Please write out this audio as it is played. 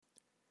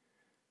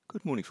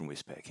Good morning from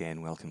Westpac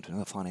and welcome to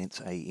another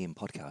Finance AM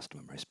podcast.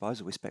 I'm Ray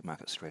Spicer, Westpac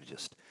market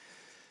strategist.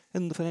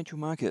 In the financial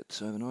markets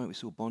overnight, we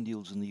saw bond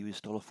yields in the US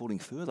dollar falling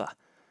further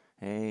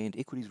and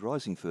equities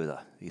rising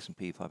further. The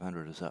S&P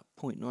 500 is up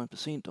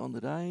 0.9% on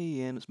the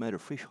day and it's made a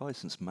fresh high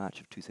since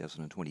March of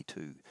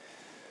 2022.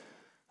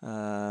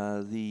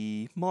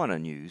 The minor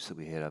news that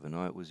we had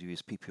overnight was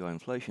US PPI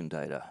inflation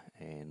data,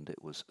 and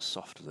it was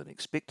softer than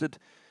expected.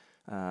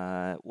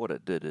 What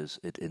it did is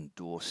it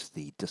endorsed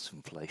the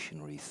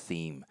disinflationary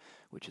theme,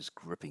 which is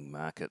gripping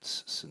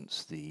markets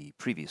since the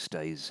previous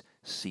day's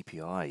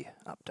CPI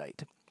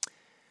update.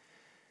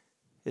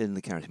 In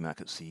the currency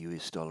markets, the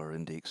US dollar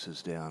index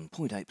is down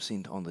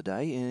 0.8% on the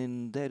day,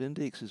 and that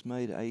index has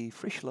made a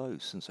fresh low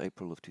since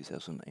April of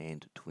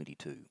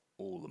 2022.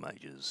 All the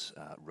majors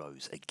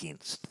rose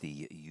against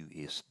the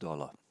US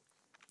dollar.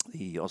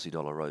 The Aussie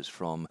dollar rose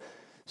from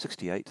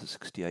 68 to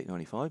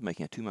 68.95,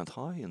 making a 2-month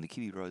high, and the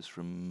Kiwi rose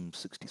from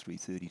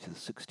 63.30 to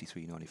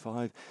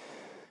 63.95,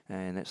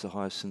 and that's the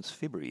highest since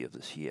February of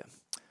this year.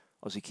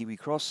 Aussie Kiwi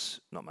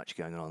cross, not much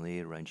going on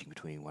there, ranging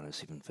between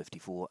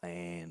 107.54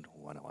 and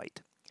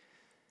 108.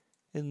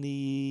 In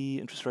the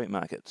interest rate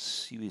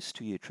markets, US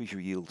 2-year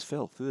Treasury yields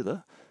fell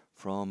further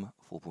from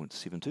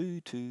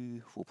 4.72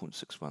 to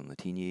 4.61. The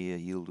 10-year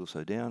yield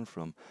also down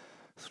from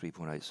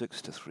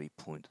 3.86 to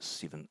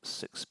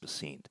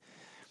 3.76%.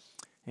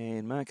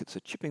 And markets are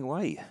chipping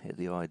away at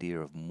the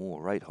idea of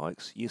more rate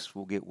hikes. Yes,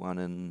 we'll get one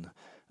in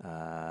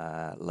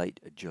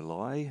late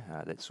July.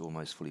 That's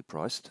almost fully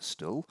priced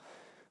still.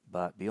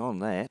 But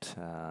beyond that,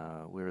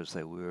 whereas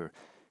they were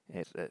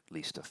at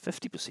least a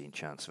 50%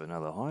 chance of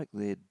another hike,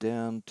 they're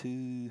down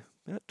to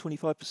about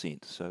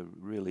 25%. So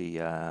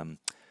really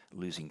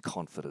losing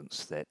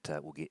confidence that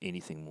we'll get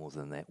anything more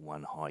than that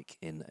one hike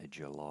in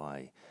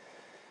July.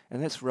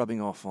 And that's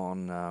rubbing off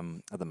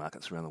on other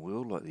markets around the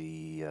world, like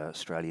the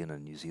Australian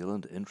and New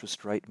Zealand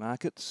interest rate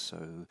markets.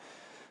 So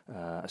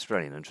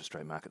Australian interest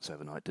rate markets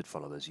overnight did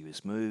follow those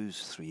US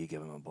moves. 3-year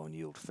government bond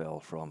yield fell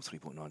from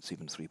 3.97 to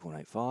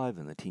 3.85,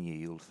 and the 10-year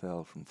yield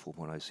fell from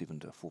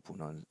 4.07 to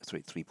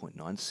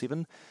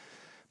 3.97.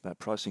 But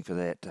pricing for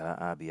that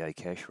RBA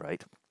cash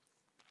rate,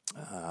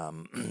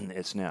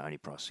 it's now only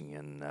pricing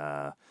in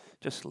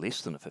just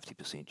less than a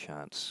 50%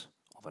 chance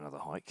of another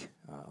hike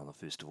on the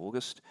 1st of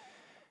August.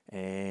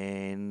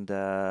 And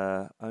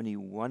only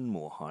one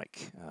more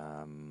hike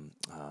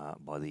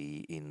by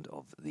the end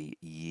of the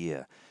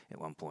year.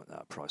 At one point they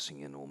were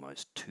pricing in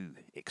almost 2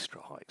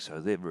 extra hikes, so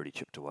they've really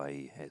chipped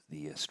away at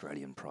the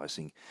Australian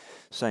pricing.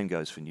 Same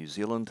goes for New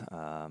Zealand.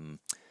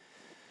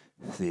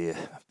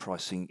 They're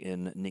pricing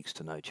in next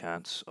to no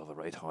chance of a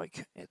rate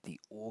hike at the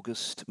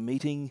August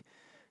meeting,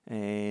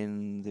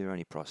 and they're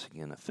only pricing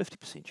in a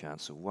 50%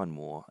 chance of one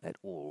more at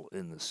all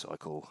in this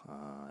cycle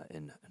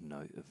in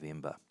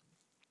November.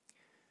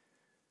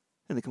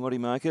 In the commodity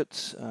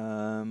markets,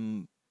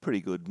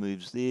 pretty good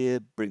moves there.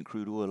 Brent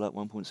crude oil up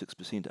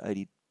 1.6% to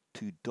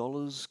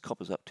 $82.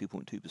 Copper's up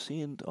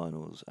 2.2%. Iron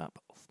ore's up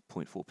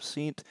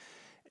 0.4%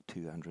 at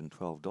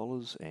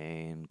 $212.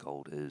 And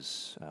gold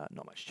is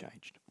not much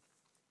changed.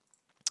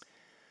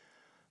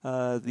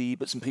 The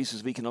bits and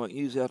pieces of economic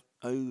news out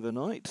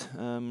overnight.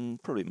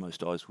 Probably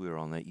most eyes were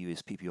on that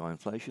US PPI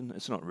inflation.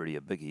 It's not really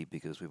a biggie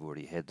because we've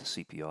already had the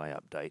CPI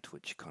update,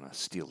 which kind of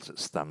steals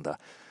its thunder.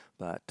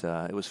 But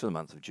it was for the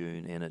month of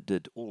June, and it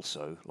did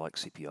also, like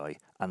CPI,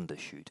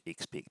 undershoot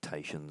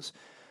expectations.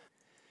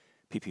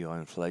 PPI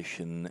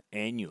inflation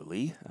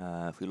annually,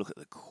 if we look at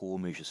the core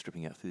measure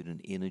stripping out food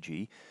and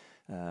energy,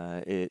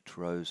 it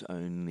rose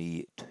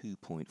only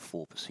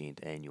 2.4%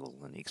 annual,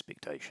 and the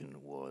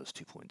expectation was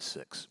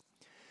 2.6%.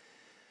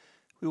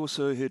 We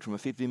also heard from a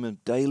Fed member,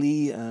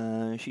 Daly.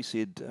 She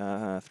said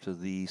after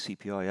the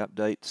CPI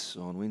updates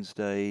on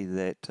Wednesday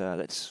that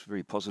that's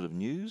very positive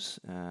news,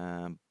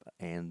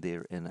 and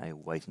they're in a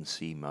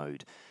wait-and-see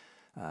mode.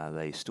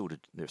 They're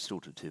still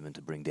determined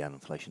to bring down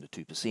inflation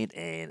to 2%,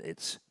 and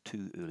it's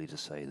too early to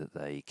say that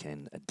they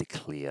can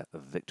declare a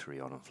victory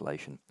on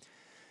inflation.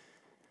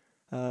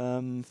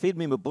 Fed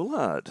member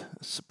Bullard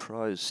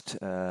surprised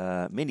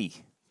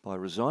many by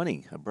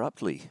resigning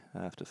abruptly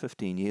after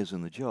 15 years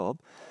in the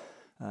job.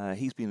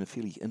 He's been a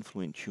fairly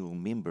influential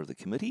member of the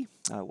committee.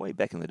 Way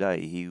back in the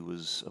day, he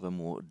was of a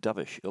more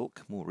dovish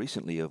ilk, more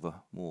recently of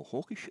a more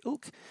hawkish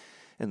ilk.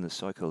 In this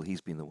cycle, he's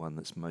been the one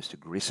that's most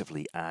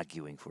aggressively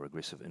arguing for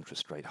aggressive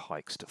interest rate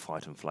hikes to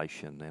fight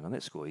inflation, and on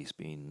that score, he's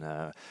been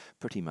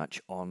pretty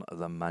much on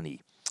the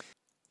money.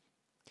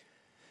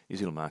 New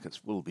Zealand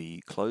markets will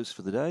be closed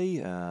for the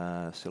day,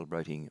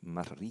 celebrating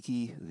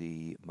Matariki,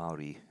 the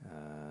Maori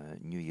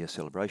New Year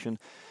celebration.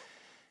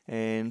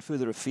 And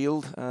further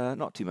afield,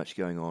 not too much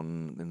going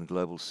on in the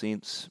global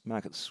sense.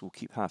 Markets will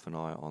keep half an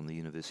eye on the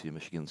University of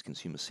Michigan's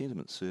Consumer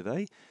Sentiment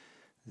Survey.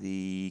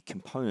 The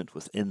component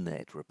within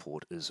that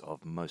report is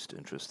of most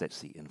interest.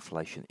 That's the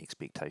inflation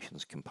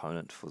expectations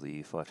component for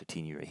the 5 to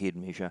 10 year ahead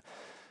measure.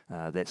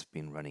 That's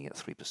been running at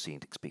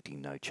 3%,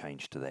 expecting no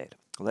change to that.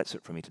 Well, that's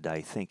it from me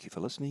today. Thank you for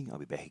listening. I'll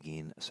be back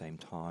again same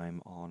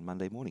time on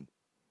Monday morning.